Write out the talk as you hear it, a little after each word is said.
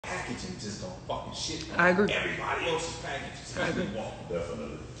package and just don't fucking shit. I agree. Everybody else's package, especially Walmart.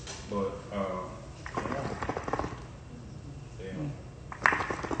 Definitely. But damn.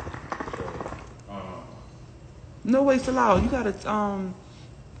 No waste allowed. You gotta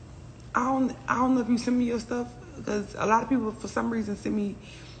I don't know if you send me your stuff because a lot of people for some reason send me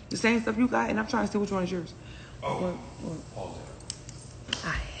the same stuff you got, and I'm trying to see which one is yours. Oh, pause it.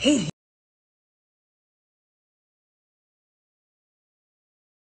 I hate it.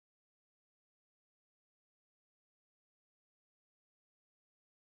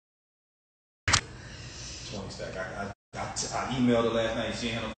 Stack. I emailed her last night. She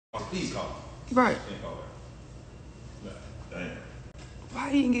ain't had no. Please call me. Right. She ain't call her. Damn.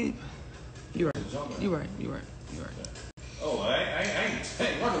 Why you didn't get? You right. You right. Oh, I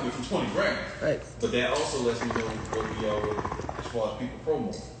ain't running with from 20 grand. Right. But that also lets me know what we are as far as people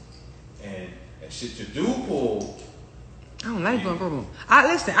promo. And shit you do pull. I don't like doing promo. I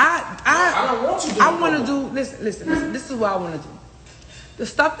don't want you to do I want to do. Listen. This is what I want to do. The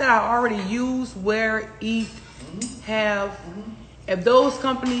stuff that I already use, wear, eat, have. If those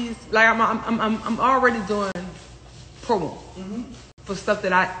companies, like I'm already doing promo for stuff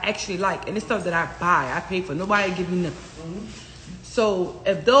that I actually like, and it's stuff that I buy, I pay for. Nobody give me nothing. So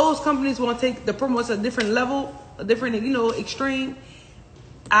if those companies want to take the promo to a different level, a different extreme,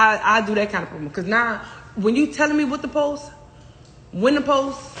 I do that kind of promo. Because now when you telling me what to post, when to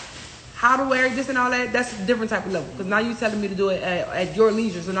post, how to wear this and all that, that's a different type of level. Because now you telling me to do it at your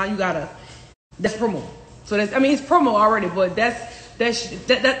leisure, so now you gotta. That's promo. So it's promo already, but that's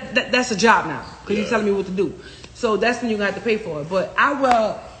a job now. Because you're telling me what to do. So that's when you're gonna have to pay for it. But I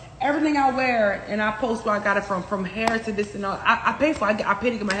wear everything I wear, and I post where I got it from hair to this and all. I pay for it. I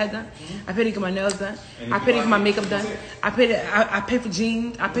pay to get my hair done. I pay to get my nails done. I pay to get my makeup done. I pay for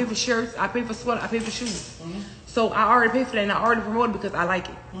jeans. I pay for shirts. I pay for sweaters. I pay for shoes. So I already pay for that, and I already promote it because I like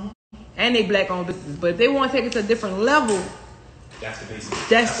it. And they black-owned businesses. But if they want to take it to a different level, that's the basic.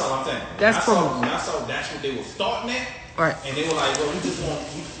 That's all I'm saying. That's promo. When I saw that's what they were starting at. Right. And they were like, well, we want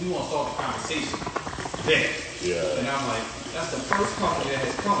to start the conversation there. Yeah. And I'm like, that's the first company that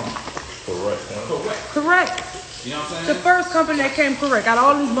has come. Correct. You know what I'm saying? The first company that came correct out of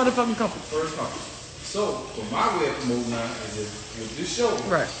all these motherfucking companies. First company. So, for my way of promoting now is with this show.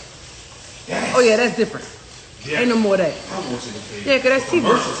 Right. Oh, yeah, that's different. Yeah. Ain't no more of that. I want you to pay. Yeah, because that's TV.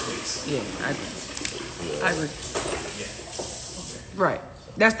 Commercial space. Yeah, I agree. Yeah. Okay. Right.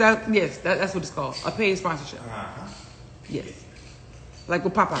 That's what it's called. A paid sponsorship. Yes. Like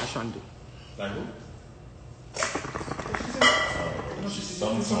what Popeye's trying to do. Like who?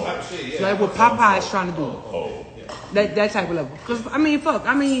 Like what Popeye's trying to do. That type of level. Because,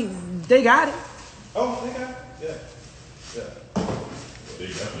 they got it. Oh, they got it? Yeah. They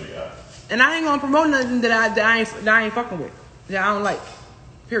definitely got it. And I ain't going to promote nothing that I ain't fucking with. That I don't like.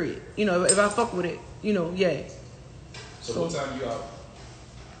 Period. If I fuck with it, yeah. So what time you out?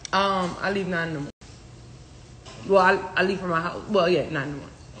 I leave 9 in the morning. Well, I leave from my house. Well, yeah, 9 in the morning.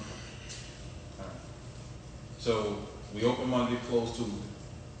 Okay. So we open Monday, close Tuesday.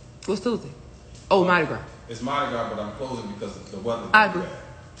 What's Tuesday? Oh, Mardi Gras. It's Mardi Gras, but I'm closing because of the weather. I agree.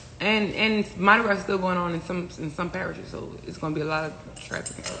 And Mardi Gras is still going on in some parishes, so it's going to be a lot of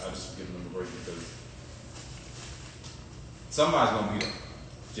traffic. I just giving them a break because somebody's going to be there.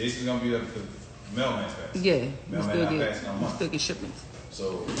 Jason's going to be there because Mailman's passing. Yeah, Mailman not passing on Monday. Still get shipments.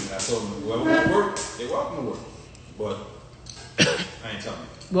 So I told them, whoever want to work, they're welcome to work. But I ain't telling you.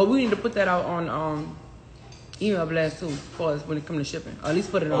 Well, we need to put that out on email blast too, as far as when it comes to shipping. Or at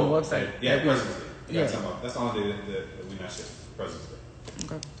least put it on the website. Yeah, President's Day. Yeah. That's the only day that we're not shipping. President's Day.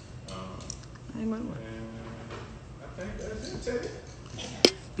 Okay. I think that's it.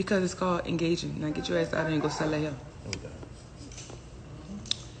 Because it's called engaging. Now get your ass out there and go sell that here. Okay.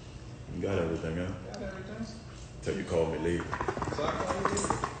 You got everything, huh? Got everything. Till you call me later. So I call you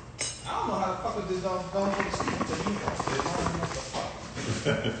later. I don't know how the fuck this dog going to sleep until you go to sleep. I don't know what the fuck.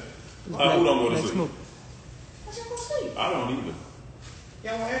 Who don't go to sleep? I should go sleep. I don't either.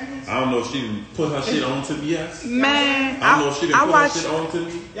 Y'all want evidence? I don't know if she didn't put her shit on to me yet. Man, I don't know if she didn't put her shit on to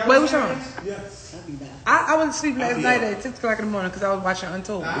me. Wait, which one? Yes. I went to sleep last night at 6 o'clock in the morning because I was watching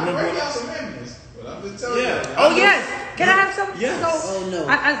Untold. I bring y'all some evidence, but I'm just telling you. Oh, yes. Can I have some? Yes. Oh, no.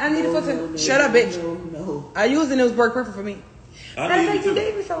 I need to put some. Shut up, bitch. No. I used it and it was work perfect for me. I needed to.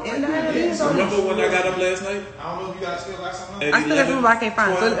 Davis on. Remember when I got up last night? I don't know if you guys still got something else. I still have some, but I can't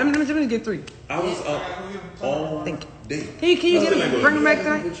find. So let me get 3. I was up all Thank you. day. Can you get it? Bring them back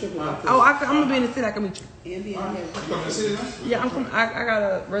tonight? Oh, I'm gonna be in the city. I can meet you. Andy, You coming to the city now? Yeah, I'm coming. I got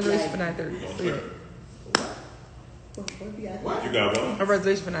a reservation for 9:30. So, yeah. What? You got one? A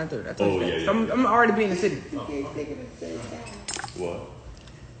reservation for 9:30. I told you that. Yeah, So I'm already be in the city. What?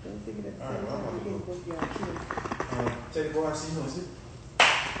 it at the All right, same well, I'm time. about to Get go. both y'all too. Teddy boy, I see you. Is it?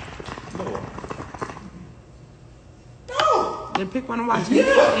 No. Then pick one to watch.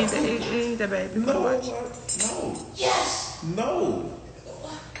 Yeah. It ain't that bad. Pick one to No, watch. no. Yes. No.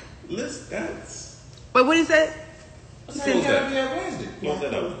 Listen, that's. Wait, what he said? I said you gotta be there Wednesday. Close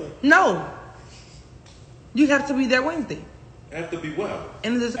that up. No. You have to be there Wednesday Have to be well.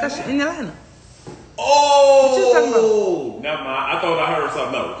 in the discussion in Atlanta. Oh! What you talking about? Never mind. I thought I heard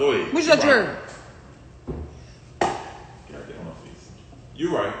something else. Go ahead. Which church you heard?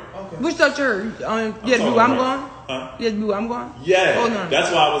 You're right. Okay. Which church you heard? You had to be talking where I'm right. going? Huh? You had to be where I'm going? Yeah. Oh, no.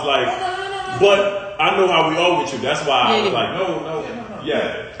 That's why I was like, but I know how we are with you. That's why I was Yeah. like, no.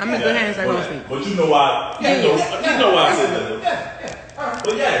 Yeah. I'm in good hands, I don't think. But you know why? You know why I said that. Yeah.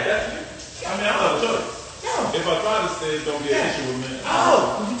 But yeah, that's. I mean, I don't have a choice. If I try to stay, it's gonna be an issue with me.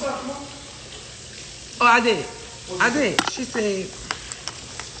 Oh, did you talk about? Oh, I did. I did. She said,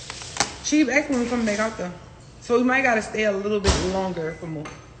 she asked me when we come back out there. So we might got to stay a little bit longer for more.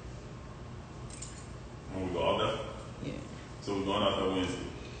 When we go out there? Yeah. So we're going out there Wednesday.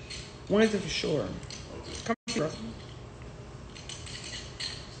 Wednesday for sure. Okay. Come see us.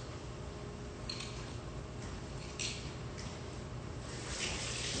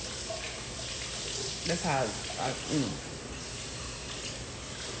 That's how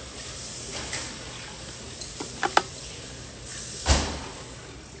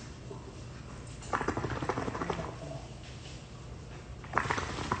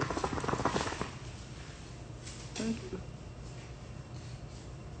Thank you.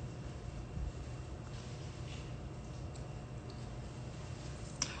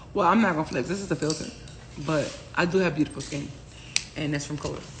 Well, I'm not gonna flex. This is a filter, but I do have beautiful skin, and that's from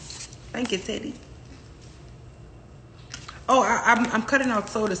Coda. Thank you, Teddy. Oh, I'm cutting out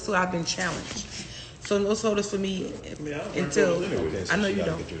sodas too. I've been challenged, so no sodas for me until I know you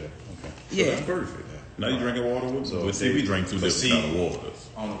don't. Okay. Yeah. So that's perfect. Now you drinking water with me? So But see, we drink two but different kind see, of waters.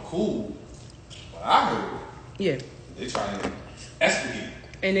 On the cool, what I heard, Yeah, they trying to expedite.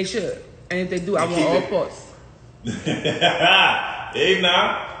 and they should. And if they do, I They want keep all it. parts. Hey,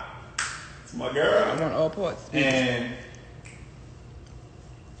 now. It's my I girl. want all parts. And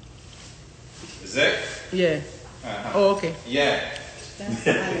Zach? Yeah. Uh-huh. Oh, okay. Yeah. That's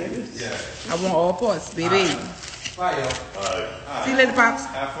fire. Yeah. I want all parts, baby. Bye, y'all. All right. See you later, pops.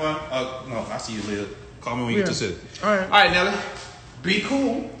 Have fun. No, I'll see you later. Call me when you Yeah. get to city. All right. All right, Nelly. Be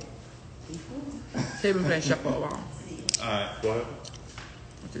cool. They've been playing shuffle a while. All right. Go ahead.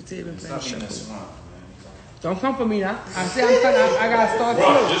 They've been playing Stop eating that shuffle. salami, Don't come for me now. I say I'm cutting. I gotta start Bro,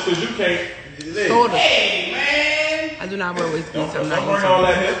 slow. just because you can't. Soda. Hey, man. I do not wear waist beats. Don't I'm not bring all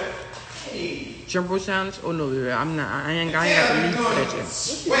using that here. Hey. jumbo challenge. Oh no, baby. I'm not. I ain't got the need for that yet.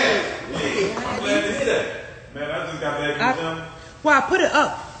 Sweat. I'm glad to hear that. Man, I just got back in the gym. Well, I put it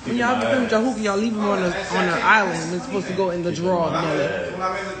up. When y'all be doing your hookah, y'all leave them on the island. And it's supposed to go in the drawer.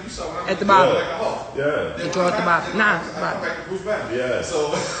 At the bottom. Yeah. The drawer at the bottom. Nah, at the bottom. Yeah.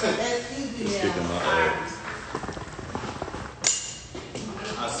 So, Excuse me Kicking now. my ass.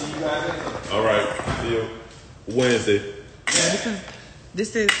 I'll see you guys later. All right. See you Wednesday. Yeah,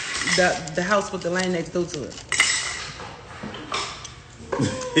 this is the house with the land next door to it.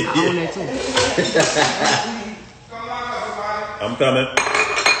 I own that too. I'm coming.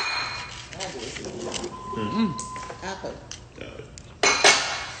 Apple.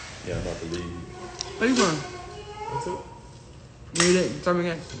 Yeah, I'm about to leave. Where you going? That's it. You did. Tell me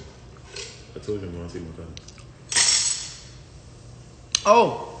again. I told you I'm going to see my cousin.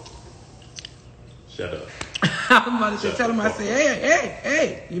 Oh. Shut up. I was about to tell him. I said,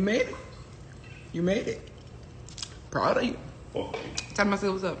 hey, you made it. You made it. Proud of you. Fuck you. Tell him I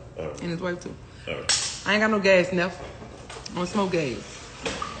said what's up. All right. And his wife too. All right. I ain't got no gas, Neff. I don't smoke gas.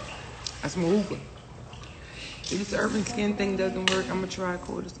 I smoke hookah. If this urban skin thing doesn't work, I'm gonna try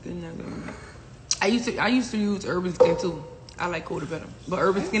Coda Skin. I used to use urban skin too. I like Coda better, but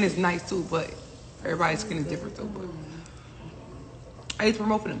urban skin is nice too. But everybody's skin is different too. But I used to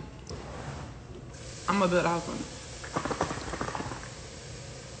promote for them. I'm gonna build a house on it.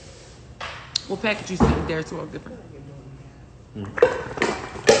 What package you see there to look different?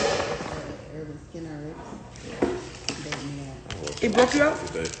 Urban Skin already. It broke you out?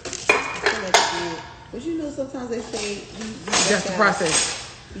 Today. But you know, sometimes they say That's the process.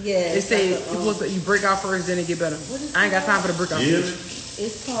 Yeah. They say you break out first, then it get better. I ain't got time for the breakout Yeah. stage.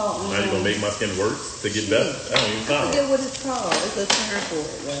 It's called. Now you gonna make my skin worse to get better? I don't even I know. forget what it's called. It's a term for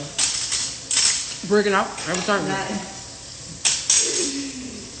it, though. Breaking out every time. Not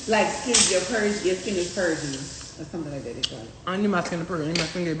like your skin is purging or something like that. They call it. I need my skin to purge. I need my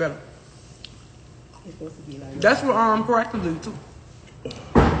skin to get better. It's supposed to be like That's what proactively too.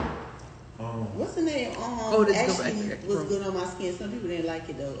 What's the name? this Actually good. was good on my skin. Some people didn't like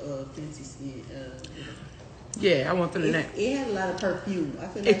it though. Fancy skin. Yeah, I want to feeling that. It had a lot of perfume. I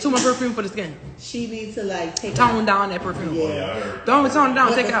feel like It's too much perfume for the skin. she needs to like take Tone down that perfume. Yeah. Don't tone it down.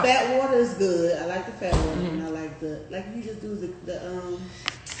 But Take the it out. fat water is good. I like the fat water, and I like the you just do the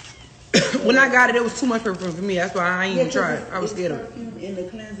When I got it, it was too much perfume for me. That's why I ain't even tried. I was scared of it. Perfume in the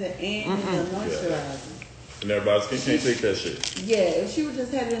cleanser and in the moisturizer. And everybody's skin can't take that shit. Yeah, if she would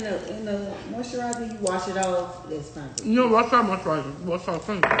just had it in the moisturizer, you wash it off. That's fine. No, what's our moisturizer? What's our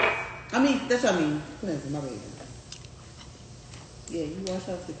cleanser? I mean, that's what I mean. Cleanser, my baby. Yeah, you wash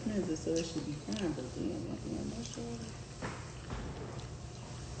off the cleanser, so it should be fine. But then, nothing on moisturizer.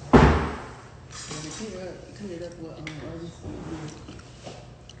 Clear it up with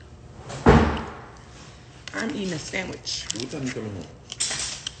I'm eating a sandwich. What time you coming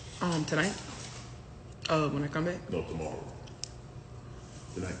home? Tonight. When I come back. No, tomorrow.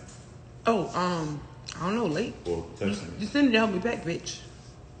 Tonight. Oh, I don't know, late. Or text me. You send it to help me pack, bitch.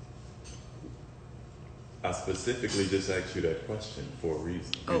 I specifically just asked you that question for a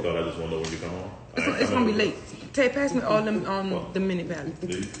reason. You Oh. thought I just want to know when you come home? It's gonna be late. Tay, pass me all them the mini pallets.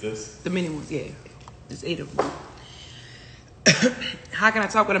 This? The mini ones, yeah. There's 8 of them. How can I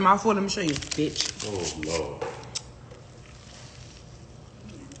talk with a mouthful? Let me show you, bitch. Oh, Lord.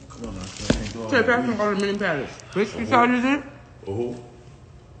 Come on now. Tay, pass me all the mini pallets. Bitch, you saw this in? Oh, who?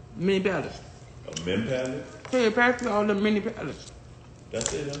 Mini pallets. A men palette? Tay, pass me all the mini pallets.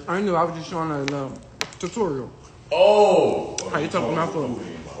 That's it, huh? I knew I was just showing a tutorial. Oh! How you talking about food?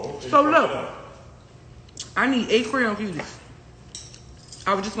 Okay, So look. fuck it up. I need 8 crayon cuties.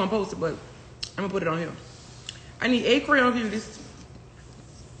 I was just gonna post it, but I'm gonna put it on here. I need 8 crayon cuties.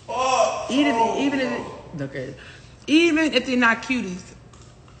 Even if they're not cuties,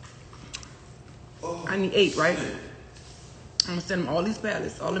 I need 8, right? I'm gonna send them all these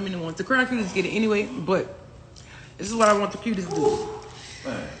palettes, all the mini ones. The crayon cuties get it anyway, but this is what I want the cuties to do.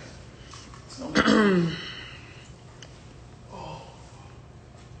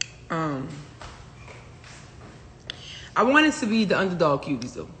 I want it to be the underdog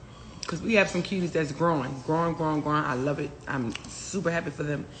cuties though, because we have some cuties that's growing. I love it. I'm super happy for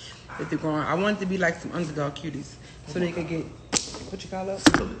them that they're growing. I want it to be like some underdog cuties, so they could get. What you call up?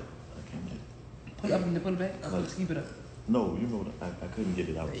 I can't get it. Put it up and put it back. I'll just keep it up. No, you know what? I couldn't get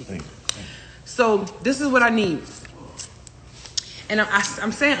it out. Thank you. So this is what I need. And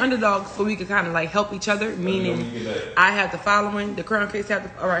I'm saying underdogs so we can kind of like help each other, meaning I have the following, the Crown Case have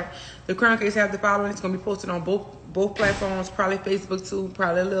the, all right, the Crown Case have the following. It's going to be posted on both platforms, probably Facebook too,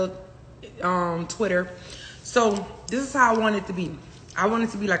 probably a little Twitter. So this is how I want it to be. I want it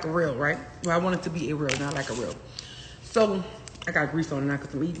to be like a reel, right? Well, I want it to be a reel, not like a reel. So I got grease on it now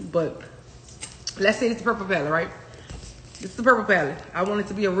because I'm eating, but let's say it's the purple palette, right? This is the purple palette. I want it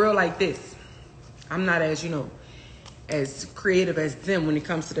to be a reel like this. I'm not as, as creative as them when it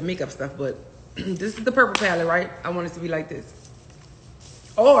comes to the makeup stuff, but this is the purple palette, right? I want it to be like this.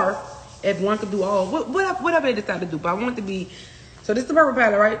 Or if one could do all, whatever they decide to do, but I want it to be, so this is the purple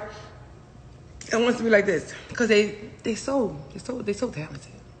palette, right? I want it to be like this because they so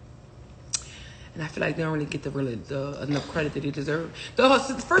talented. And I feel like they don't really get the enough credit that they deserve. First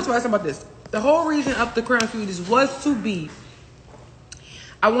of all, let's talk about this. The whole reason of the Crown Cuties was to be,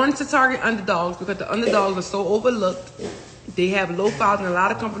 I wanted to target underdogs because the underdogs are so overlooked. They have low following. A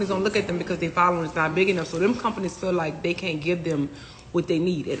lot of companies don't look at them because their following is not big enough. So them companies feel like they can't give them what they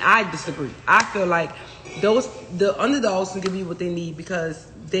need. And I disagree. I feel like the underdogs can give you what they need because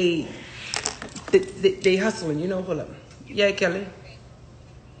they hustling, Hold up. Yeah, Kelly.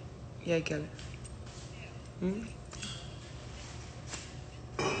 Yeah, Kelly. Hmm?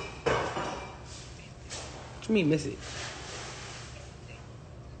 What you mean, miss it?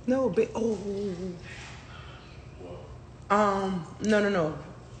 No,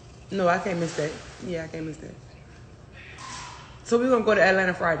 No, I can't miss that. Yeah, I can't miss that. So we're gonna go to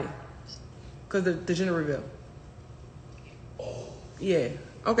Atlanta Friday, cause the gender reveal. Yeah.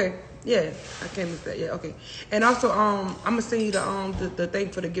 Okay. Yeah, I can't miss that. Yeah. Okay. And also, I'm gonna send you the thing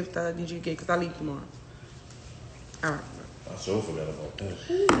for the gift that I need you to get, cause I leave tomorrow. All right. I sure forgot about that.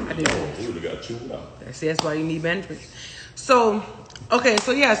 I did. We would have got chewed out. That's why you need management. So, okay,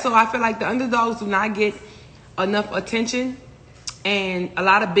 so I feel like the underdogs do not get enough attention, and a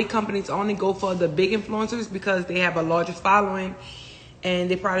lot of big companies only go for the big influencers because they have a larger following, and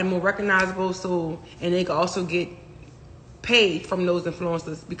they're probably more recognizable. So, and they can also get paid from those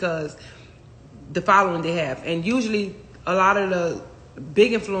influencers because the following they have. And usually, a lot of the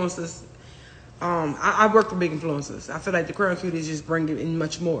big influencers. I work for big influencers. I feel like the Crown Cuties just bring in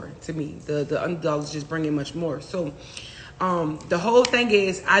much more to me. The underdogs just bring in much more. So, The whole thing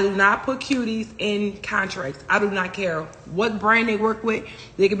is I do not put cuties in contracts. I do not care what brand they work with.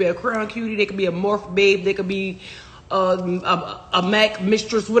 They could be a Crayon Cutie, they could be a Morph Babe, they could be a Mac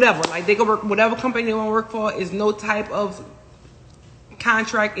Mistress, whatever. Like they could work whatever company they want to work for. Is no type of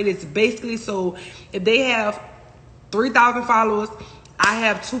contract. It is basically so if they have 3,000 followers, I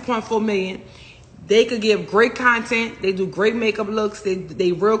have 2.4 million. They could give great content. They do great makeup looks.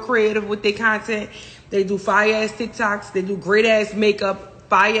 They real creative with their content. They do fire ass TikToks. They do great ass makeup,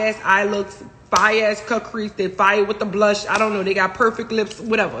 fire ass eye looks, fire ass cut crease. They fire with the blush. I don't know. They got perfect lips,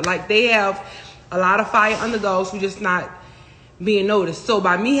 whatever. Like they have a lot of fire underdogs who just not being noticed. So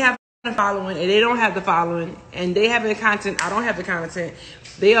by me having a following and they don't have the following and they have the content, I don't have the content.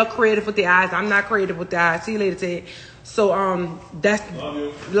 They are creative with their eyes. I'm not creative with their eyes. See you later, Ted. So that's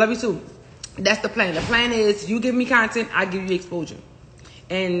love you too. That's the plan. The plan is you give me content, I give you exposure.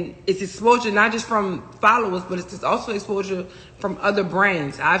 And it's exposure not just from followers, but it's also exposure from other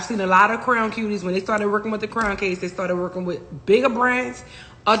brands. I've seen a lot of Crayon Cuties, when they started working with the Crayon Case, they started working with bigger brands,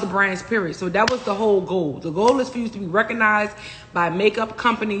 other brands, period. So that was the whole goal. The goal is for you to be recognized by makeup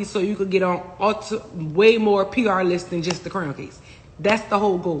companies so you could get on way more PR lists than just the Crayon Case. That's the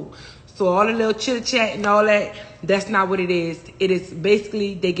whole goal. So all the little chit chat and all that, that's not what it is. It is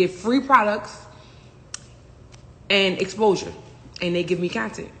basically they get free products and exposure. And they give me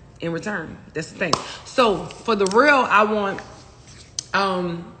content in return. That's the thing. So for the real, I want,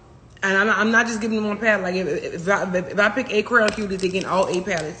 and I'm not just giving them one palette. Like if I pick 8 Crayon Cuties, they get all 8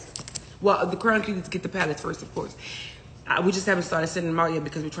 palettes. Well, the Crayon Cuties get the palettes first, of course. We just haven't started sending them out yet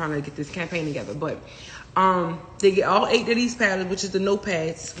because we're trying to get this campaign together. But they get all 8 of these palettes, which is the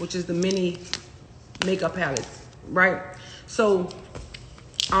notepads, which is the mini makeup palettes, right? So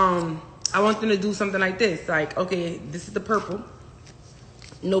I want them to do something like this. Like, okay, this is the purple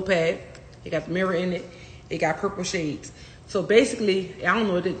notepad. It got the mirror in it. It got purple shades. So basically, I don't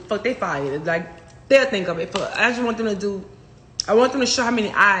know what the fuck they fired. Like, they'll think of it. But I just want them to do, I want them to show how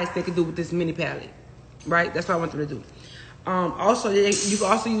many eyes they can do with this mini palette. Right? That's what I want them to do. Also, you can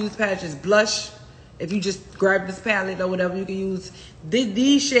also use this palette as blush. If you just grab this palette or whatever, you can use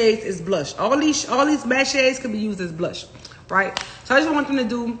these shades as blush. All these matte shades can be used as blush. Right? So I just want them to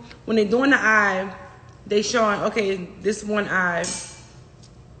do, when they're doing the eye, they showing, okay, this one eye,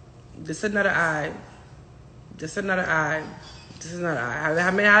 this another eye, this another eye, this another eye.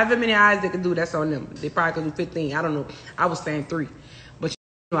 However many eyes they can do, that's on them. They probably could do 15. I don't know. I was saying 3. But you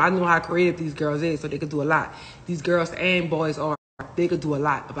know, I know how creative these girls is, so they could do a lot. These girls and boys are. They could do a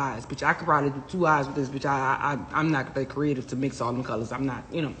lot of eyes. Bitch, I could probably do 2 eyes with this. Bitch, I'm not that creative to mix all them colors. I'm not,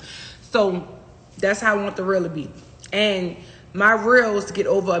 you know. So that's how I want the reel to be. And my reels get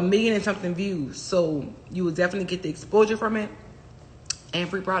over 1 million and something views. So you will definitely get the exposure from it. And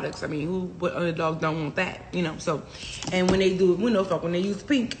free products. I mean, what underdog don't want that, you know? So, and when they do, when they use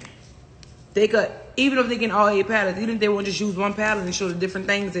pink, they could, even if they get all 8 palettes, even if they want to just use one palette and show the different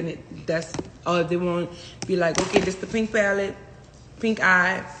things in it, that's, or if they want to be like, okay, this is the pink palette, pink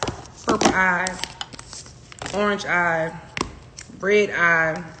eye, purple eye, orange eye, red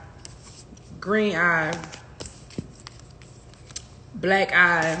eye, green eye, black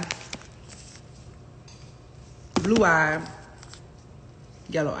eye, blue eye,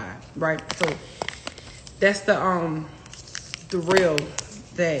 yellow eye, right? So that's the reel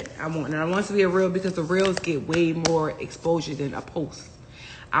that I want. And I want it to be a reel because the reels get way more exposure than a post.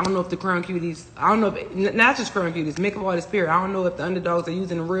 I don't know if the Crayon Cuties, I don't know if, not just Crayon Cuties, makeup artist period. I don't know if the underdogs are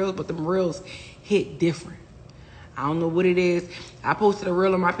using the reels, but the reels hit different. I don't know what it is. I posted a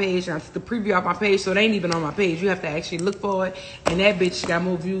reel on my page, and I took the preview off my page, so it ain't even on my page. You have to actually look for it, and that bitch got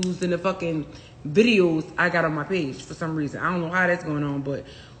more views than the fucking videos I got on my page for some reason. I don't know how that's going on, but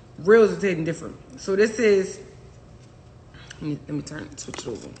reels are hitting different. So this is, let me switch it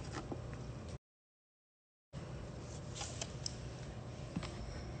over.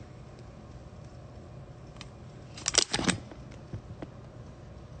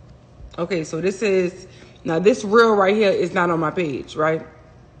 Okay, so this is, now this reel right here is not on my page, right?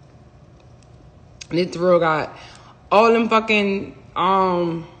 And this reel got all them fucking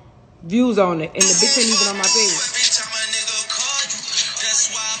views on it, and the bitch ain't even on my page.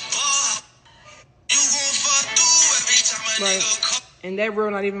 Right. And that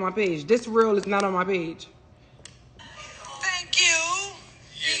reel not even on my page. This reel is not on my page. Thank you.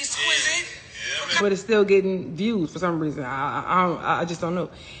 Exquisite. But it's still getting views for some reason. I just don't know.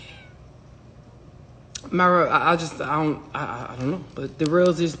 My reel, I don't know. But the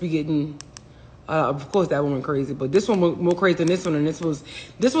reels just be getting. Of course, that one went crazy, but this one went more crazy than this one, and this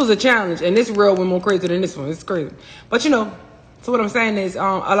was a challenge, and this reel went more crazy than this one. It's crazy, but you know. So what I'm saying is, a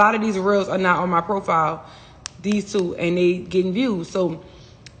lot of these reels are not on my profile these two, and they getting views. So,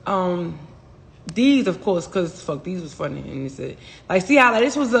 these, of course, because fuck, these was funny. And they said, like, see how, like,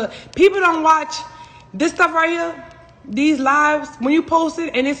 this was people don't watch this stuff right here, these lives, when you post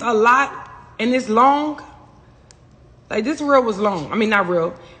it, and it's a lot, and it's long. Like, this reel was long. I mean, not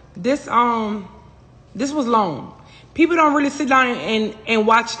real. This was long. People don't really sit down and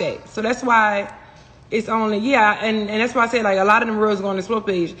watch that. So that's why it's only, and that's why I say, like, a lot of them reels go on the Explore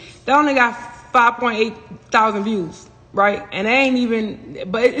page. They only got 5.8 thousand views, right? And they ain't even,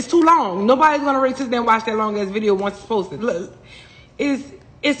 but it's too long. Nobody's gonna really sit there and watch that long ass video once it's posted. Look,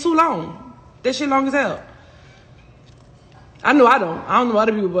 it's too long. That shit long as hell. I know I don't know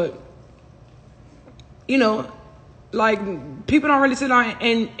other people, but, you know, like, people don't really sit down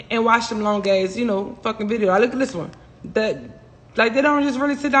and watch them long ass, you know, fucking video. I look at this one. Like, they don't just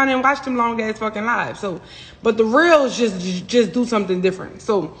really sit down and watch them long ass fucking live. So, but the reels just do something different.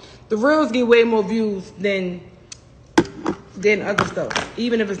 So the reels get way more views than other stuff,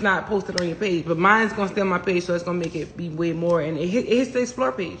 even if it's not posted on your page. But mine's gonna stay on my page, so it's gonna make it be way more, and it hits the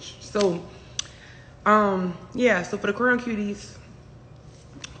Explore page. So, so for the Crayon Cuties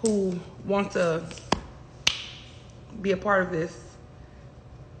who want to be a part of this,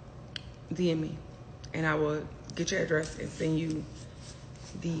 DM me, and I will get your address and send you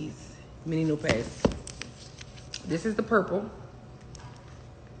these mini notepads. This is the purple.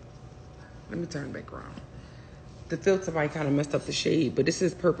 Let me turn it back around. The filter might kind of messed up the shade, but this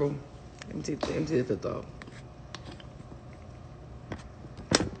is purple. Let me take the filter off.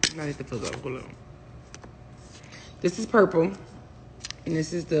 Not take the filter off. Hold on. This is purple, and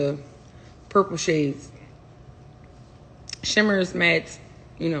this is the purple shades. Shimmers, mattes,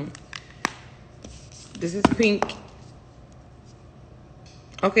 you know. This is pink.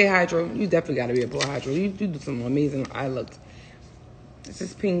 Okay, Hydro, you definitely got to be a pro Hydro. You do some amazing eye looks. This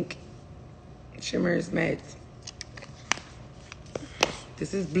is pink. Shimmers, mattes.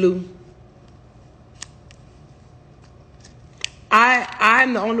 This is blue.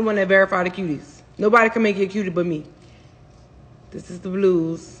 I'm the only one that verified the cuties. Nobody can make you a cutie but me. This is the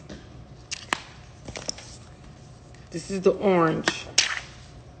blues. This is the orange.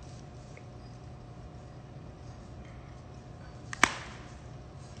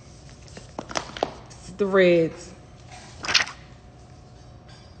 This is the reds.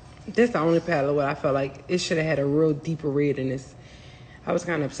 This the only palette where I felt like it should have had a real deeper red in this. I was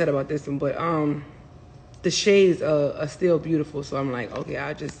kind of upset about this one, but the shades are still beautiful, so I'm like, okay,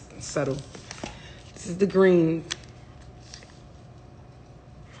 I'll just settle. This is the green.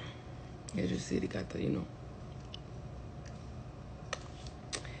 As you see, they got the, you know.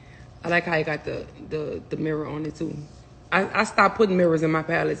 I like how you got the mirror on it too. I stopped putting mirrors in my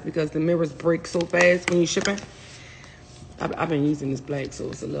palettes because the mirrors break so fast when you're shipping. I've been using this black, so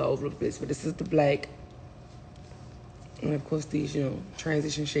it's a little over the place, but this is the black. And of course these, you know,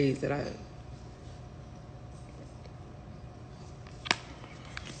 transition shades that I...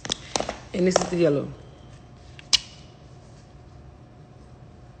 And this is the yellow.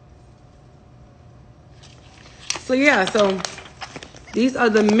 So yeah, so these are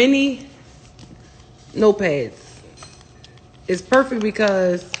the mini notepads. It's perfect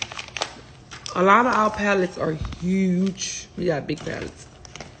because a lot of our palettes are huge. We got big palettes.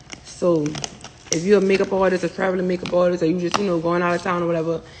 So if you're a makeup artist, a traveling makeup artist, or you just, you know, going out of town or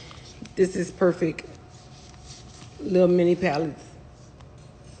whatever, this is perfect. Little mini palettes.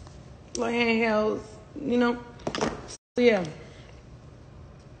 Little handhelds, you know. So yeah.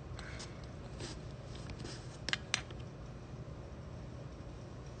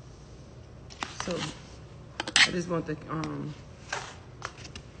 So I just want to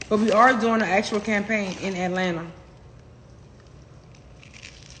but we are doing an actual campaign in Atlanta.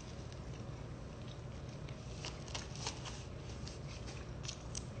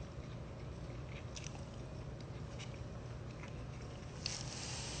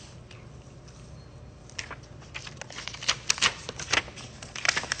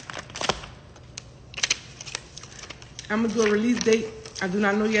 I'm gonna do a release date. I do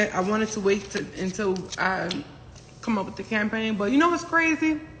not know yet. I wanted to wait until I come up with the campaign, but you know what's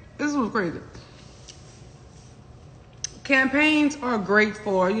crazy? This was crazy. Campaigns are great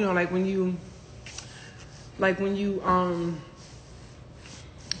for, you know, like when you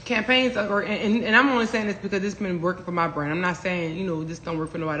campaigns are, and I'm only saying this because this has been working for my brand. I'm not saying, you know, this don't work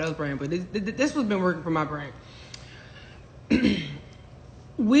for nobody else's brand, but this has been working for my brand.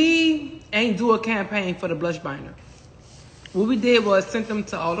 We ain't do a campaign for the blush binder. What we did was sent them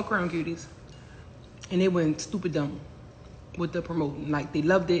to all the Crayon Cuties, and they went stupid dumb with the promoting. Like, they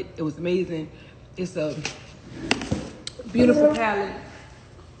loved it. It was amazing. It's a beautiful palette.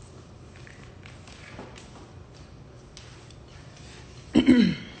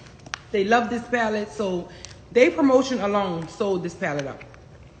 They love this palette, so they promotion alone sold this palette up.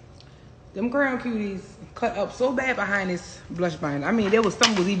 Them Crayon Cuties cut up so bad behind this blush binder. I mean, there was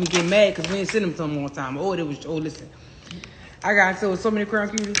some was even getting mad because we didn't send them to them one time. Oh, listen. I got so many Crayon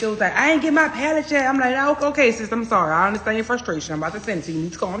Cuties. They was like, I ain't get my palette yet. I'm like, oh, okay, sis, I'm sorry. I understand your frustration. I'm about to send it to you. You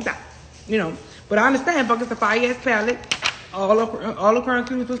need to calm down. You know, but I understand, fuck, it's a fire-ass palette. All the Crayon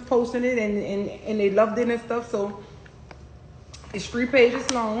Cuties was posting it and they loved it and stuff. So it's 3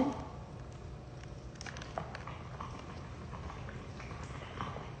 pages long.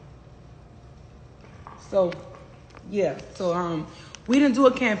 So, yeah. So, we didn't do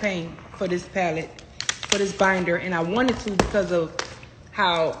a campaign for this palette, for this binder, and I wanted to because of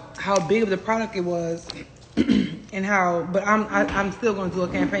how big of the product it was, and but I'm still gonna do a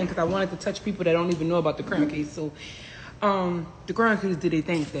campaign because I wanted to touch people that don't even know about the Crayon Case. So, the Crayon Case did their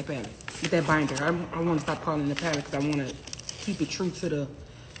thing with that palette, with that binder. I want to stop calling it a palette because I want to keep it true to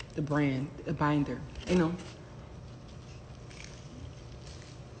the brand, the binder. You know.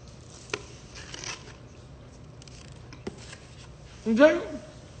 Okay.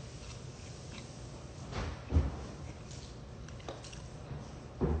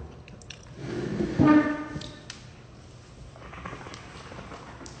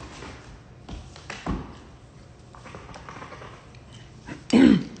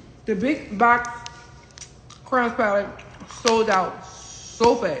 The big box crayons palette sold out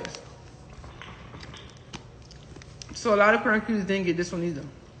so fast. So a lot of Crayon Cuties didn't get this one either.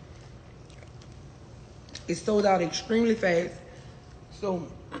 It sold out extremely fast. So,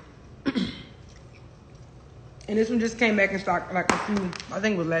 and this one just came back in stock like I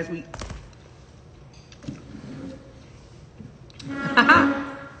think it was last week.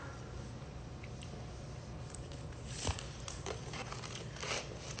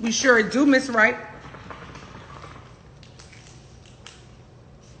 We sure do, Miss Wright.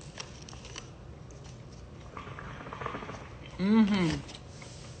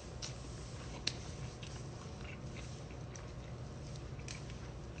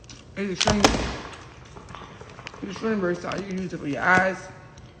 It's extremely versatile. You can use it for your eyes,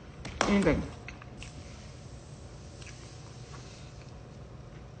 anything.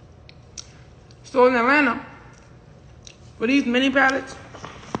 So in Atlanta, for these mini palettes,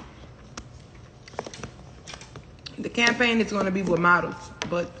 the campaign is going to be with models,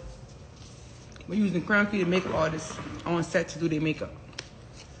 but we're using Crayon Cutie makeup artists on set to do their makeup.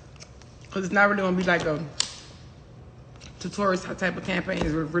 Because it's not really going to be like a tutorial type of campaign. It's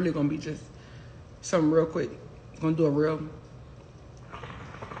really going to be just something real quick. It's going to do a real.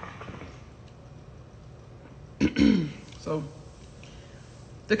 So,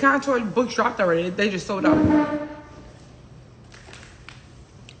 the contour books dropped already. They just sold out.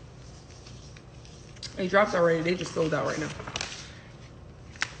 They dropped already. They just sold out right now.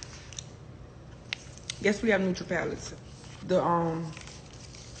 Yes, we have neutral palettes. The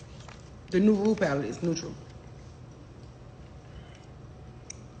new Rue palette is neutral.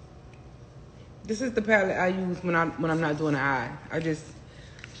 This is the palette I use when I'm not doing an eye. I just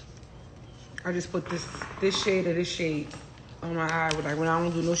put this shade or this shade on my eye. Like when I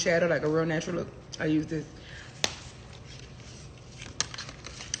don't do no shadow, like a real natural look, I use this.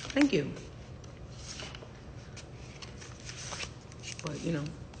 Thank you. But you know.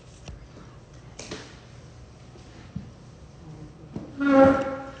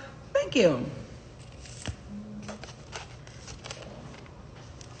 Thank you.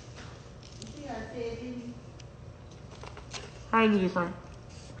 How you do this, friend?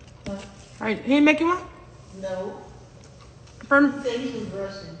 Huh? He didn't make you one? No. Friend, He said he was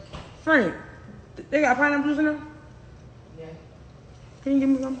rushing. friend, they got pineapple juice in there? Yeah. Can you give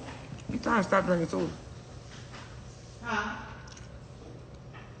me some? I'm trying to stop drinking soda. Huh?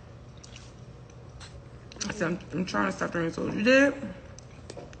 I said, I'm trying to stop drinking soda. You did?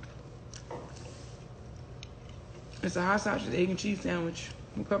 It's a hot sausage, egg and cheese sandwich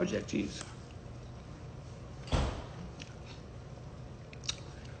with pepper jack cheese.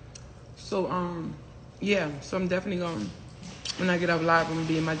 So, yeah. So I'm definitely going, when I get up live, I'm going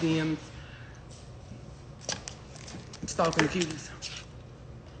to be in my DMs stalking the cuties.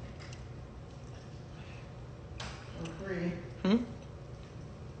 I'm free. Hmm?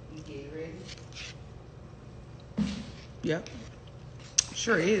 You get ready? Yep.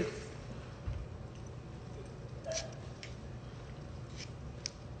 Sure is.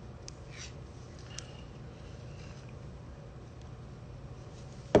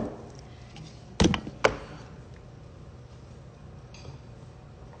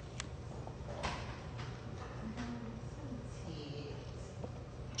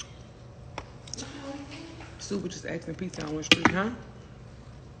 Supa just asked me pizza on what street, huh?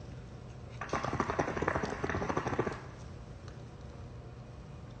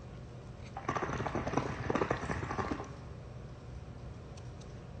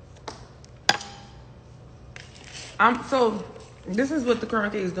 So this is what the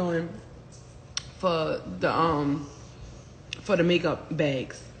current case is doing for the makeup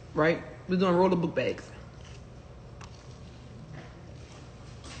bags, right? We're doing roller book bags.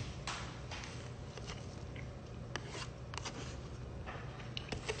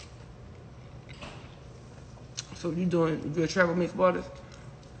 So you're travel makeup artist.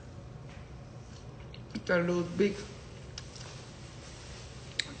 You got those big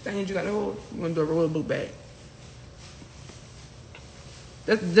things you got to hold. You're gonna do a roller book bag.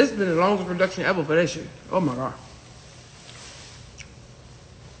 This has been the longest production ever for that shit. Oh my god.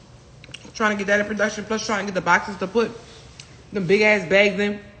 Trying to get that in production, plus trying to get the boxes to put them big ass bags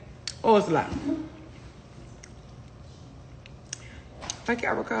in. Oh, it's a lot. Thank you,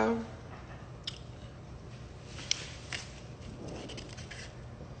 avocado.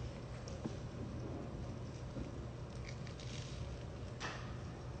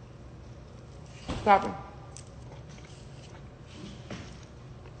 Stop it.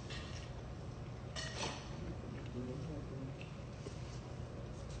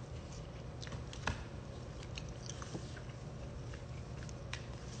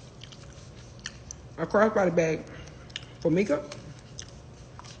 A crossbody bag for makeup.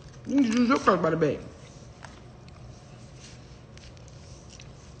 You need to use your crossbody bag.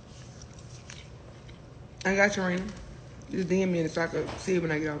 I got you, Raina. Just DM me so I can see it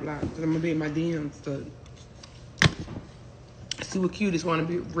when I get off live. Cause I'm gonna be in my DMs to see what cuties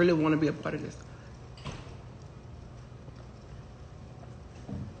really want to be a part of this.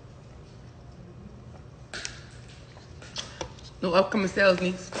 No upcoming sales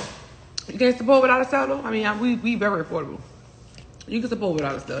needs. You can't support without a sale though. I mean, we very affordable. You can support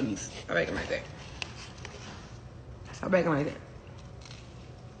without a sale needs. I reckon like that. I reckon like that.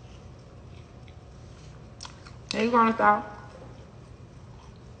 Hey, Grana style.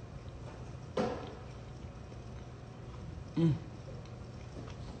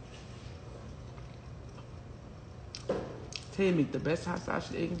 Tell me the best hot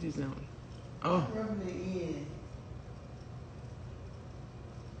sausage, egg, and cheese sandwich. Oh. Rubbing it in.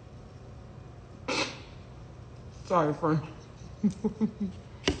 Sorry, friend. I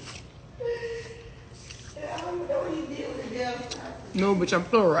don't know what you did with the damn sausage. No, bitch, I'm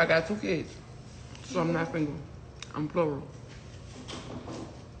plural. I got 2 kids. So I'm not single. I'm plural.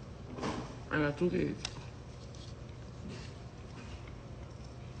 I got 2 kids.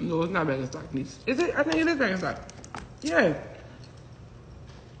 No, it's not back in stock, niece. Is it? I think it is back in stock. Yeah.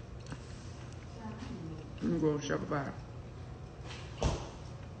 Let me go on Shopify. I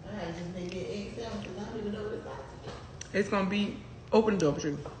just made that egg sandwich because I don't even know what it's like. It's gonna be open the door for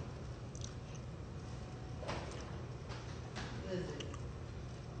you. What is it?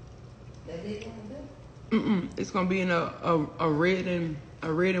 That big one there? It's gonna be in a red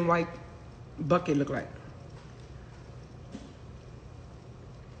and white bucket. Look like.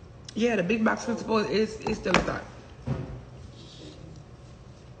 Yeah, the big box principal is still in stock.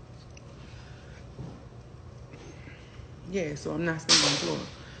 Yeah, so I'm not staying on the floor.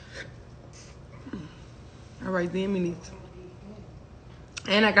 All right, then, minutes.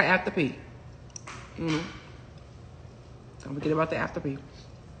 And I got Afterpay. Don't forget about the Afterpay.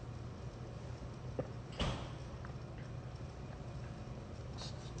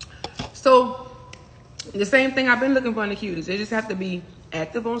 So, the same thing I've been looking for in the cuties. They just have to be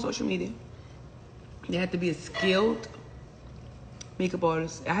active on social media. They have to be a skilled makeup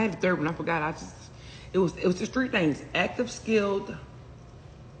artist. I had the third one. I forgot. It was just 3 things: active, skilled.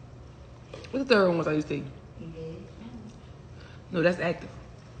 What's the third one was I used to say? No, that's active.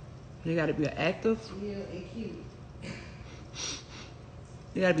 You got to be an active. Yeah, and cute.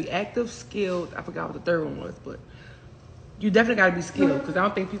 You got to be active, skilled. I forgot what the third one was, but you definitely got to be skilled because I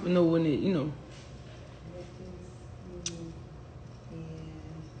don't think people know when it.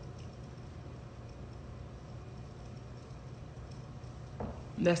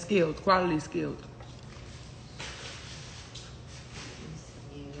 That's skilled, quality skilled.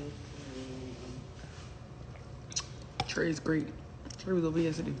 Trey's great. Trey was over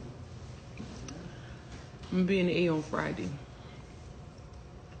yesterday. I'm gonna be in the A on Friday.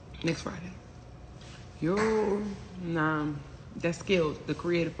 Next Friday. Nah, that's skilled. The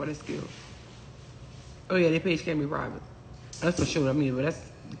creative part is skilled. Oh yeah, their page can't be private. That's for sure. I mean, but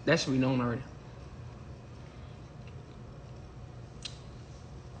that should be known already.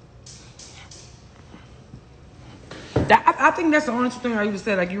 I think that's the only thing I used to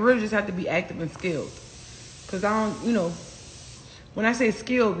say. Like, you really just have to be active and skilled. Because I don't, when I say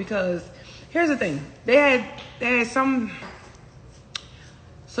skilled, because here's the thing. They had some,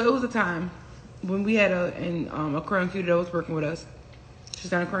 so it was a time when we had a crayon cutie that was working with us.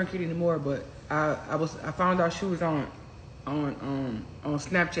 She's not a crayon cutie anymore, but I found out she was on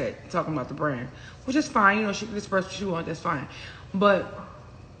Snapchat talking about the brand, which is fine. You know, she can express what she wants. That's fine. But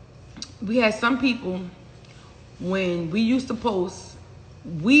we had some people when we used to post.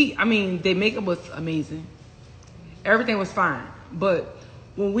 Their makeup was amazing. Everything was fine. But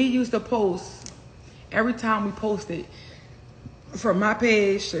when we used to post, every time we posted from my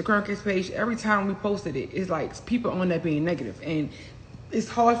page to the Crayoncase page, every time we posted it, it's like people on that being negative, and it's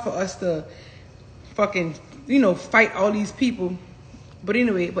hard for us to fucking, you know, fight all these people. But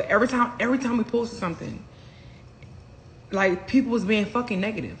anyway, every time we posted something, like people was being fucking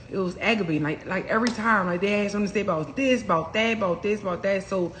negative. It was aggravating. Like every time, like they had something to say about this, about that, about this, about that.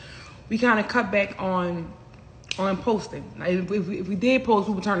 So we kind of cut back on posting. Like if we did post,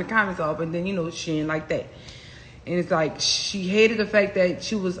 we would turn the comments off, and then, you know, she ain't like that. And it's like she hated the fact that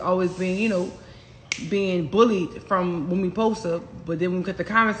she was always being, you know, being bullied from when we post her. But then when we cut the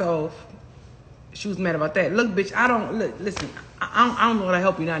comments off, she was mad about that. Look, bitch, listen, I don't know how to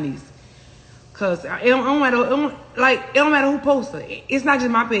help you, not these. Cause it don't matter who posts her. It's not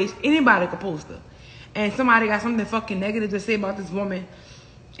just my page. Anybody could post her. And somebody got something fucking negative to say about this woman.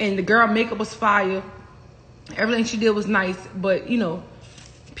 And the girl makeup was fire. Everything she did was nice. But, you know,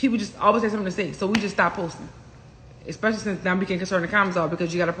 people just always have something to say. So we just stopped posting. Especially since now we can't turn the comments off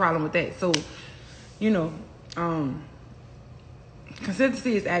because you got a problem with that. So, you know,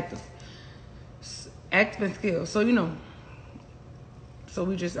 consistency is active and skill. So, you know, so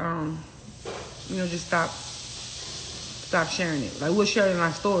we just, you know, just stop sharing it. Like, we'll share it in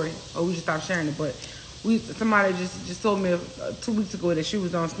our story, or we just stop sharing it. But somebody just told me 2 weeks ago that she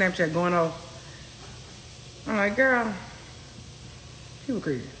was on Snapchat going off. I'm like, girl, you were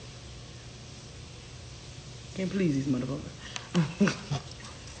crazy. Can't please these motherfuckers.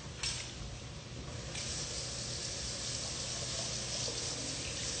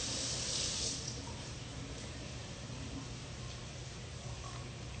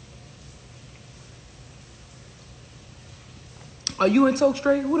 Are you and Toke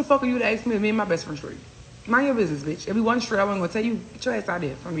straight? Who the fuck are you to ask me if me and my best friend straight? Mind your business, bitch. If we wasn't straight, I wasn't gonna tell you. Get your ass out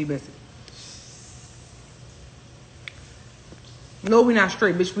there from me, bestie. No, we not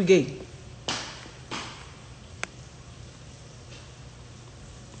straight, bitch. We gay.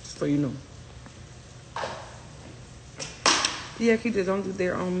 So you know. Yeah, cuties don't do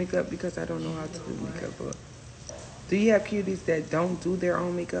their own makeup because I don't know how to do makeup. But do you have cuties that don't do their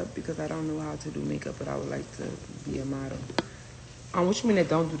own makeup because I don't know how to do makeup, but I would like to be a model? What you mean that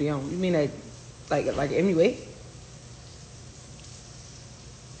don't do their own? You mean that like anyway?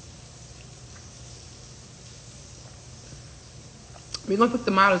 We're gonna put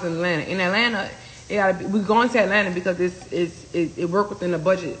the models in Atlanta. In Atlanta, we're going to Atlanta because it work within the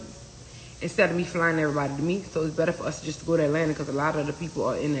budget instead of me flying everybody to meet. So it's better for us just to go to Atlanta because a lot of the people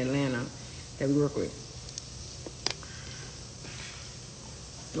are in Atlanta that we work with.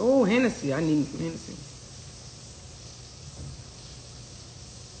 Oh, Hennessy. I need some Hennessy.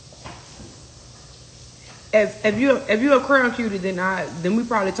 If you're a crayon cutie, then we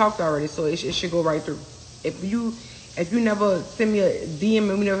probably talked already, so it should go right through. If you never send me a DM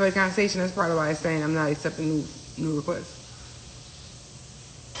and we never had a conversation, that's probably why I'm saying I'm not accepting new requests.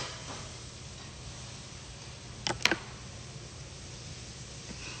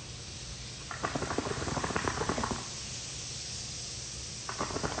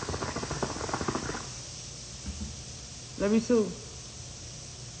 Love you too.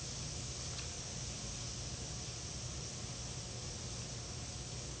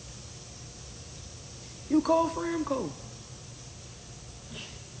 You cold, friend? I'm cold.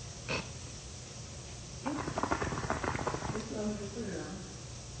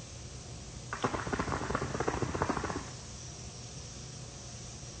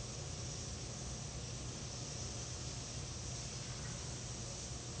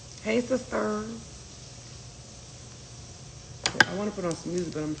 Hey, sister. I want to put on some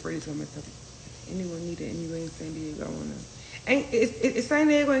music, but I'm afraid it's gonna mess up. Anyone need it anyway in San Diego? I wanna. It's San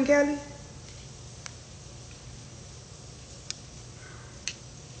Diego and Cali?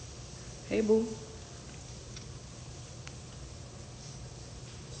 Hey, boo.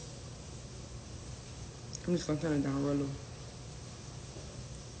 I'm just gonna turn it down real low.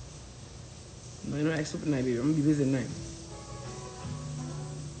 No, you don't act super night, baby. I'm gonna be busy tonight.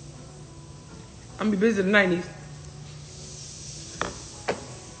 I'm gonna be busy tonight, niece.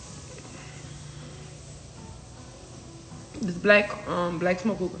 This black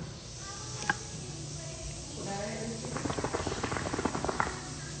smoke hookah.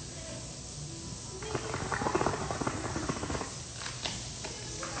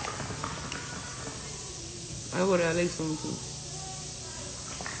 I go to LA soon too.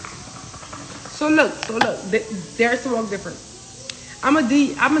 So look, there's to walk different. I'm a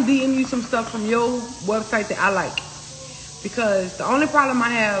DM you some stuff from your website that I like, because the only problem I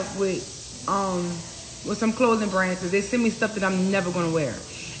have with some clothing brands is they send me stuff that I'm never gonna wear,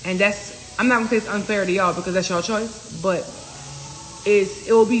 and I'm not gonna say it's unfair to y'all because that's your choice, but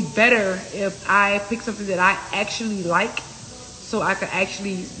it will be better if I pick something that I actually like, so I can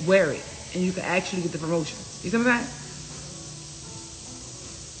actually wear it and you can actually get the promotion. You see what I'm saying?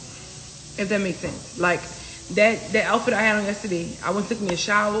 If that makes sense. Like that outfit I had on yesterday, I went and took me a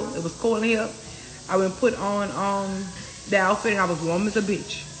shower. It was cold in here. I went and put on the outfit and I was warm as a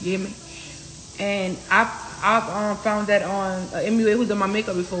bitch. You hear me? And I've found that on MUA, who's done my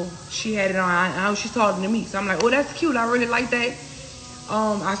makeup before. She had it on. I know she's taller than me, so I'm like, oh, that's cute. I really like that.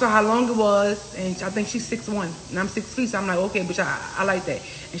 I saw how long it was, and I think she's 6'1", and I'm 6 feet, so I'm like, okay, bitch, I like that.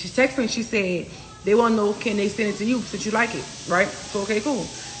 And she texted me and she said, they want to know, can they send it to you since you like it, right? So, okay, cool.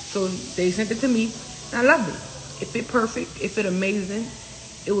 So they sent it to me, and I loved it. It fit perfect. It fit amazing.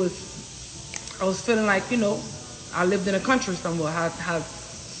 I was feeling like, you know, I lived in a country somewhere, how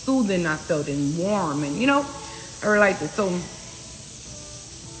soothing I felt and warm, and, you know, I really liked it. So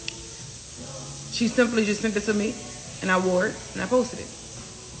she simply just sent it to me, and I wore it, and I posted it.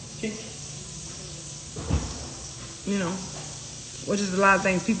 You know, which is a lot of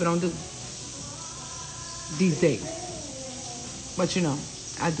things people don't do these days. But you know,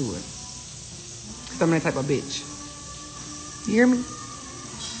 I do it. Because I'm that type of bitch. You hear me?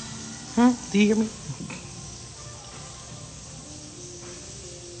 Huh? Do you hear me?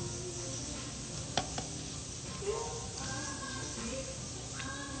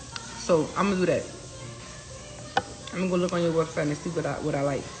 So, I'm going to do that. I'm going to go look on your website and see what I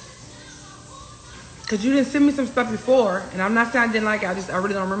like. Because you didn't send me some stuff before, and I'm not saying I didn't like it, I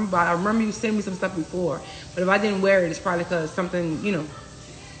really don't remember, but I remember you sending me some stuff before. But if I didn't wear it, it's probably because something, you know.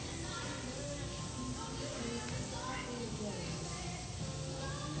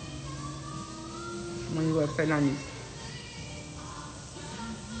 I'm on your website, not these.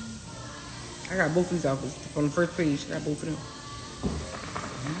 I got both of these outfits. On the first page, I got both of them.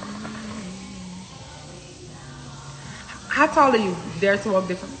 How tall are you? Dare to walk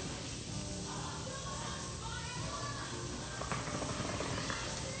different.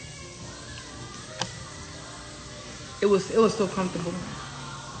 It was so comfortable.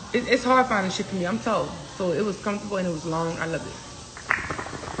 It's hard finding shit for me. I'm tall, so it was comfortable and it was long. I love it.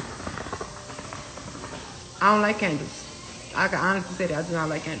 I don't like candles. I can honestly say that I do not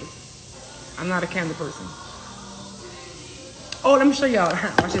like candles. I'm not a candle person. Oh, let me show y'all.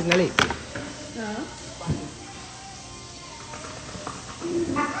 Watch this, Nelly.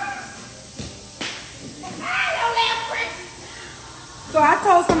 So I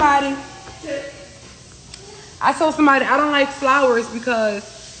told somebody I don't like flowers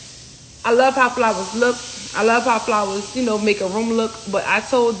because I love how flowers look. I love how flowers, you know, make a room look. But I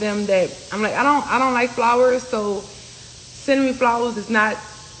told them that I'm like, I don't like flowers, so sending me flowers is not,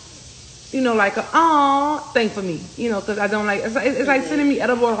 you know, like a thing for me, you know, because I don't like. It's like sending me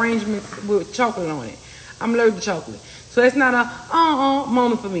edible arrangements with chocolate on it. I'm allergic to chocolate, so it's not a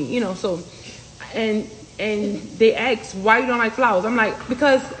moment for me, you know. So and they ask why you don't like flowers. I'm like,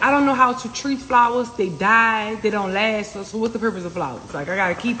 because I don't know how to treat flowers. They die, they don't last. So what's the purpose of flowers? Like, I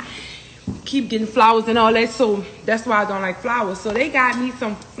gotta keep getting flowers and all that. So that's why I don't like flowers. So they got me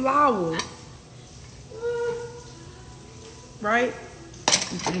some flowers, right?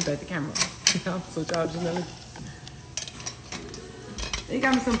 Let me back the camera. I'm so childish. They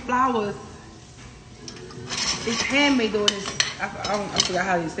got me some flowers. It's handmade though. I forgot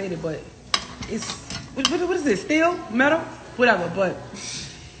how you said it, but it's. What is this? Steel? Metal? Whatever, but.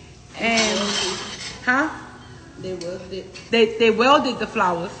 And. Huh? They welded it. They welded the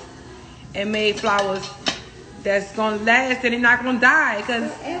flowers and made flowers that's going to last and they're not going to die. Cause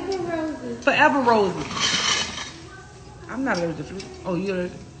Forever roses. Forever roses. I'm not allergic to fruit. Oh, you're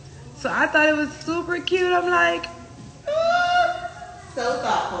allergic. So I thought it was super cute. I'm like. So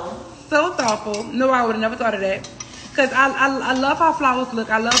thoughtful. So thoughtful. No, I would have never thought of that. Because I love how flowers look.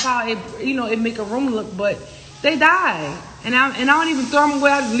 I love how it, you know, it make a room look, but they die. And I don't even throw them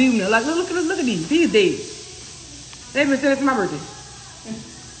away. I just leave them there. Like, look at these. These days. They've been sitting since my birthday.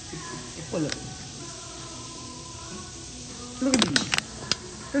 Well, look at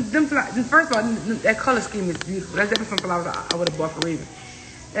these. Them flowers, first of all, that color scheme is beautiful. That's definitely some flowers I would have bought for Raven.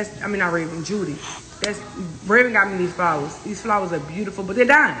 Not Raven, Judy. Raven got me these flowers. These flowers are beautiful, but they're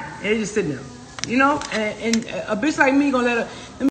dying. And they're just sitting there. You know? And a bitch like me gonna let her...